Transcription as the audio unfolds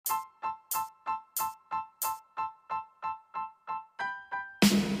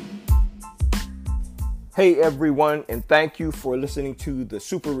Hey everyone, and thank you for listening to the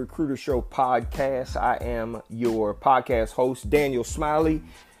Super Recruiter Show podcast. I am your podcast host, Daniel Smiley,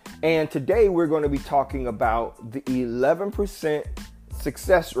 and today we're going to be talking about the 11%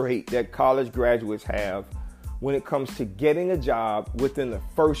 success rate that college graduates have when it comes to getting a job within the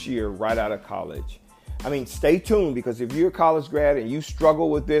first year right out of college. I mean, stay tuned, because if you're a college grad and you struggle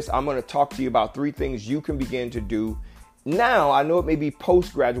with this, I'm going to talk to you about 3 things you can begin to do now. I know it may be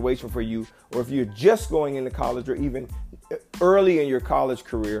post-graduation for you, or if you're just going into college or even early in your college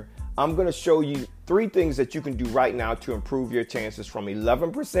career. I'm going to show you 3 things that you can do right now to improve your chances from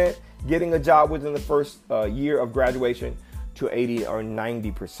 11% getting a job within the first year of graduation to 80 or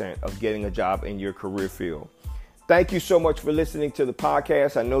 90% of getting a job in your career field. Thank you so much for listening to the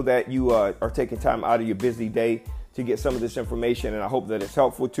podcast. I know that you are taking time out of your busy day to get some of this information, and I hope that it's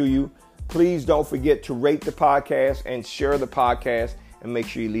helpful to you. Please don't forget to rate the podcast and share the podcast, and make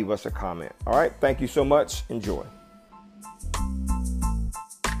sure you leave us a comment. All right. Thank you so much. Enjoy.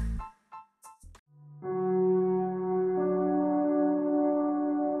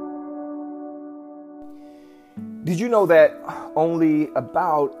 Did you know that only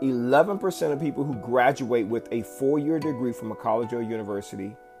about 11% of people who graduate with a 4-year degree from a college or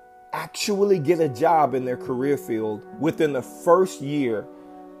university actually get a job in their career field within the first year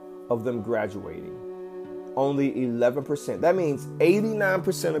of them graduating? Only 11%. That means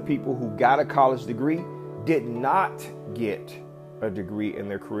 89% of people who got a college degree did not get a degree in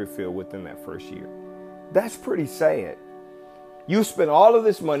their career field within that first year. That's pretty sad. You spend all of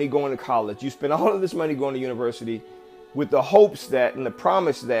this money going to college. You spend all of this money going to university with the hopes that and the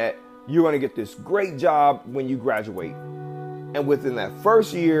promise that you're going to get this great job when you graduate. And within that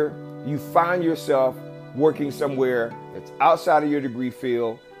first year, you find yourself working somewhere that's outside of your degree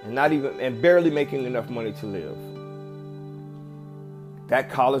field and barely making enough money to live. That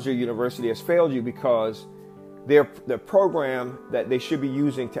college or university has failed you, because the program that they should be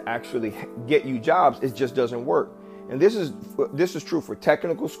using to actually get you jobs, it just doesn't work. And this is true for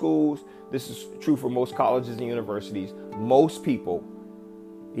technical schools. This is true for most colleges and universities. Most people,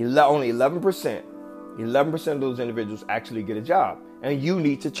 only 11% of those individuals actually get a job. And you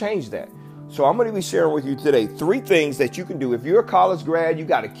need to change that. So I'm going to be sharing with you today 3 things that you can do. If you're a college grad, you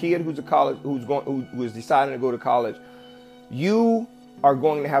got a kid who is deciding to go to college, you are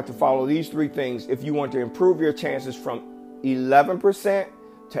going to have to follow these 3 things if you want to improve your chances from 11%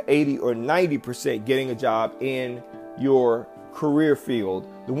 to 80 or 90% getting a job in your career field,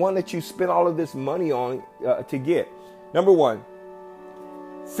 the one that you spend all of this money on to get. Number 1,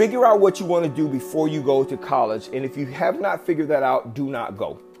 figure out what you want to do before you go to college. And if you have not figured that out, do not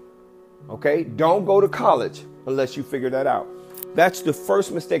go. Okay? Don't go to college unless you figure that out. That's the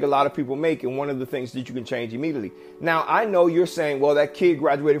first mistake a lot of people make, and one of the things that you can change immediately. Now, I know you're saying, well, that kid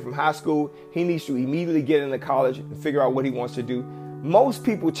graduated from high school. He needs to immediately get into college and figure out what he wants to do. Most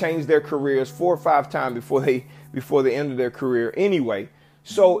people change their careers 4 or 5 times before the end of their career anyway.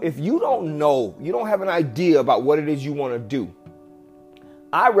 So if you don't know, you don't have an idea about what it is you want to do,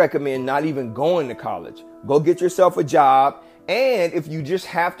 I recommend not even going to college. Go get yourself a job. And if you just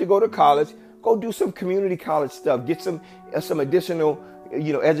have to go to college, go do some community college stuff. Get some additional,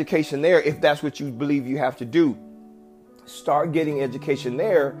 education there if that's what you believe you have to do. Start getting education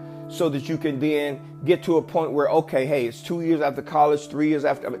there so that you can then get to a point where, okay, hey, it's 2 years after college, 2 years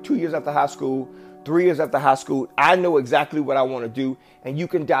after high school, 3 years after high school. I know exactly what I want to do. And you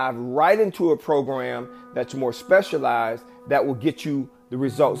can dive right into a program that's more specialized that will get you the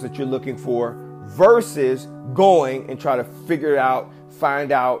results that you're looking for, versus going and try to figure it out,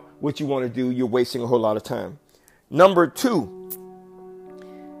 find out what you want to do. You're wasting a whole lot of time. Number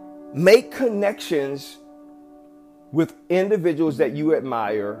 2, make connections with individuals that you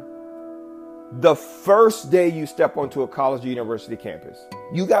admire the first day you step onto a college or university campus.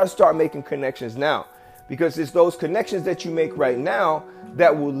 You got to start making connections now, because it's those connections that you make right now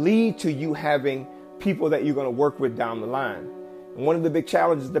that will lead to you having people that you're going to work with down the line. And one of the big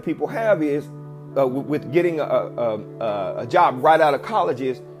challenges that people have is with getting a job right out of college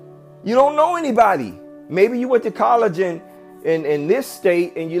is you don't know anybody. Maybe you went to college in this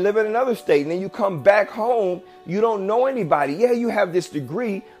state and you live in another state, and then you come back home, you don't know anybody. Yeah, you have this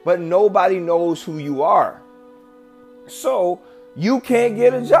degree, but nobody knows who you are. So you can't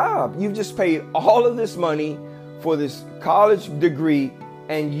get a job. You've just paid all of this money for this college degree,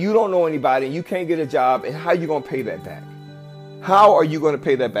 and you don't know anybody, and you can't get a job. And how are you going to pay that back? How are you going to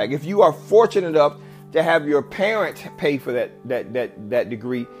pay that back? If you are fortunate enough to have your parents pay for that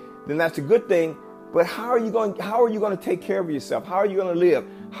degree, then that's a good thing. But how are you going to take care of yourself? How are you going to live?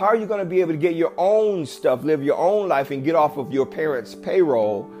 How are you going to be able to get your own stuff, live your own life, and get off of your parents'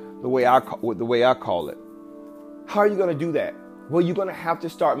 payroll, the way I call it? How are you going to do that? Well, you're going to have to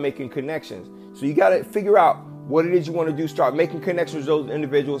start making connections. So you got to figure out what it is you want to do. Start making connections with those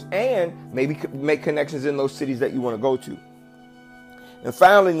individuals and maybe make connections in those cities that you want to go to. And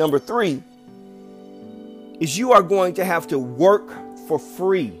finally, number 3 is you are going to have to work for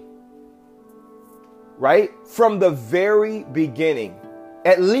free, right? From the very beginning.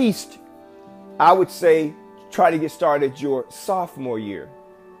 At least, I would say, try to get started your sophomore year.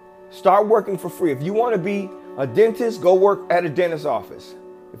 Start working for free. If you want to be a dentist, go work at a dentist's office.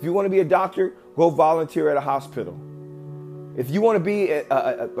 If you want to be a doctor, go volunteer at a hospital. If you want to be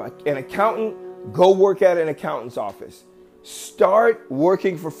an accountant, go work at an accountant's office. Start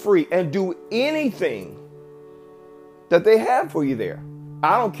working for free and do anything that they have for you there.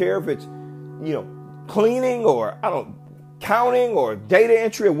 I don't care if it's, cleaning or counting or data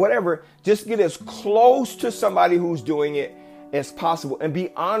entry or whatever. Just get as close to somebody who's doing it as possible and be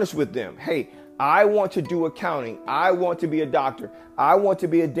honest with them. Hey, I want to do accounting. I want to be a doctor. I want to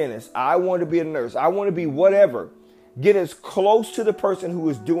be a dentist. I want to be a nurse. I want to be whatever. Get as close to the person who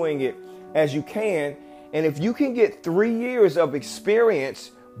is doing it as you can. And if you can get 3 years of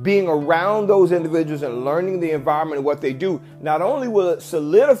experience being around those individuals and learning the environment and what they do, not only will it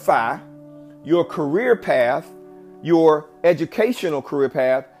solidify your career path, your educational career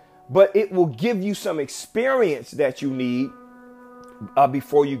path, but it will give you some experience that you need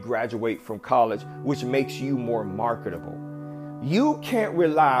before you graduate from college, which makes you more marketable. You can't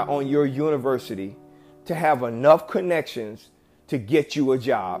rely on your university to have enough connections to get you a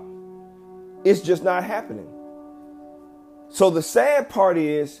job. It's just not happening. So the sad part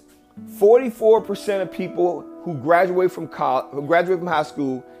is 44% of people who graduate from high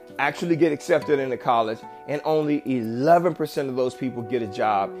school actually get accepted into college, and only 11% of those people get a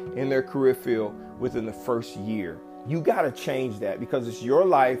job in their career field within the first year. You got to change that because it's your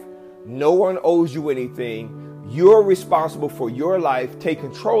life. No one owes you anything. You're responsible for your life. Take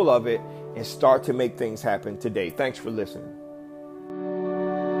control of it and start to make things happen today. Thanks for listening.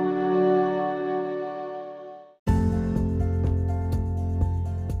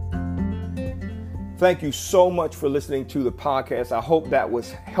 Thank you so much for listening to the podcast. I hope that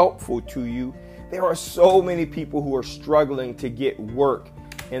was helpful to you. There are so many people who are struggling to get work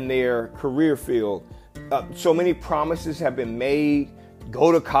in their career field. So many promises have been made.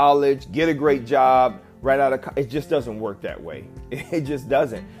 Go to college, get a great job right out of college. It just doesn't work that way. It just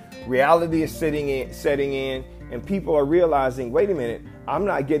doesn't. Reality is setting in, and people are realizing, wait a minute, I'm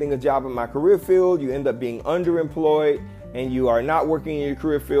not getting a job in my career field. You end up being underemployed, and you are not working in your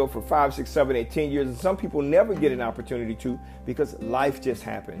career field for 5, 6, 7, 8, 10 years. And some people never get an opportunity to because life just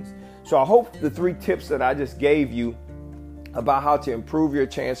happens. So I hope the 3 tips that I just gave you about how to improve your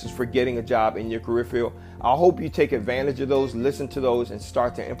chances for getting a job in your career field, I hope you take advantage of those, listen to those, and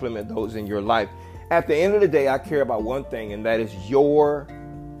start to implement those in your life. At the end of the day, I care about one thing, and that is your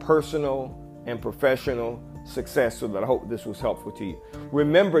personal and professional success. So that I hope this was helpful to you.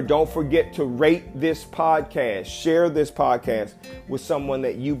 Remember, don't forget to rate this podcast, share this podcast with someone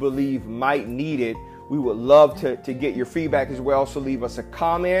that you believe might need it. We would love to get your feedback as well. So leave us a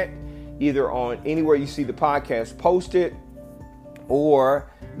comment either on anywhere you see the podcast posted, or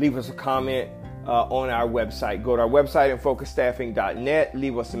leave us a comment on our website. Go to our website, infocusstaffing.net,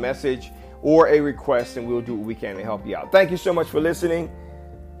 leave us a message or a request, and we'll do what we can to help you out. Thank you so much for listening.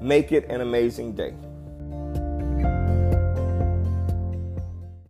 Make it an amazing day.